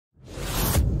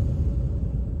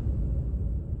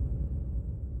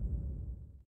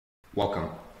Welcome.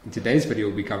 In today's video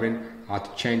we'll be covering how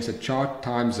to change the chart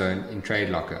time zone in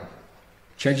TradeLocker.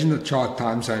 Changing the chart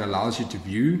time zone allows you to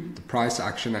view the price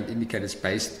action and indicators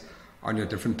based on your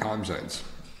different time zones,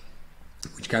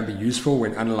 which can be useful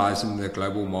when analyzing the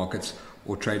global markets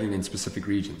or trading in specific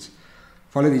regions.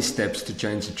 Follow these steps to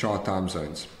change the chart time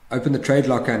zones. Open the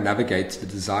TradeLocker and navigate to the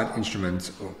desired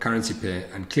instrument or currency pair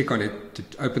and click on it to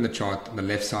open the chart on the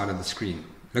left side of the screen.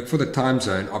 Look for the time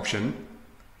zone option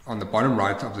on the bottom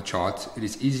right of the chart. It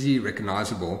is easily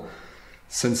recognizable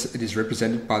since it is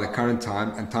represented by the current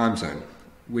time and time zone,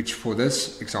 which for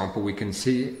this example we can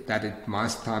see that my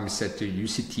time is set to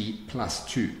UCT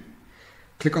 +2.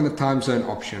 Click on the time zone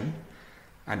option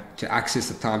and to access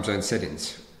the time zone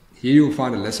settings. Here you will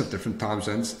find a list of different time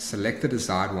zones. Select the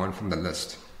desired one from the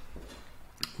list.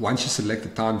 Once you select the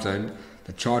time zone,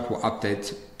 the chart will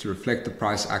update to reflect the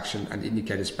price action and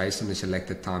indicators based on the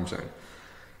selected time zone.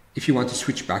 If you want to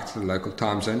switch back to the local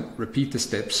time zone, repeat the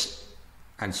steps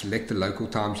and select the local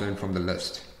time zone from the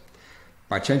list.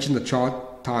 By changing the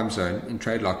chart time zone in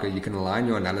TradeLocker, you can align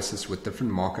your analysis with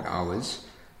different market hours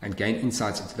and gain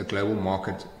insights into the global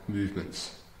market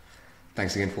movements.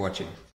 Thanks again for watching.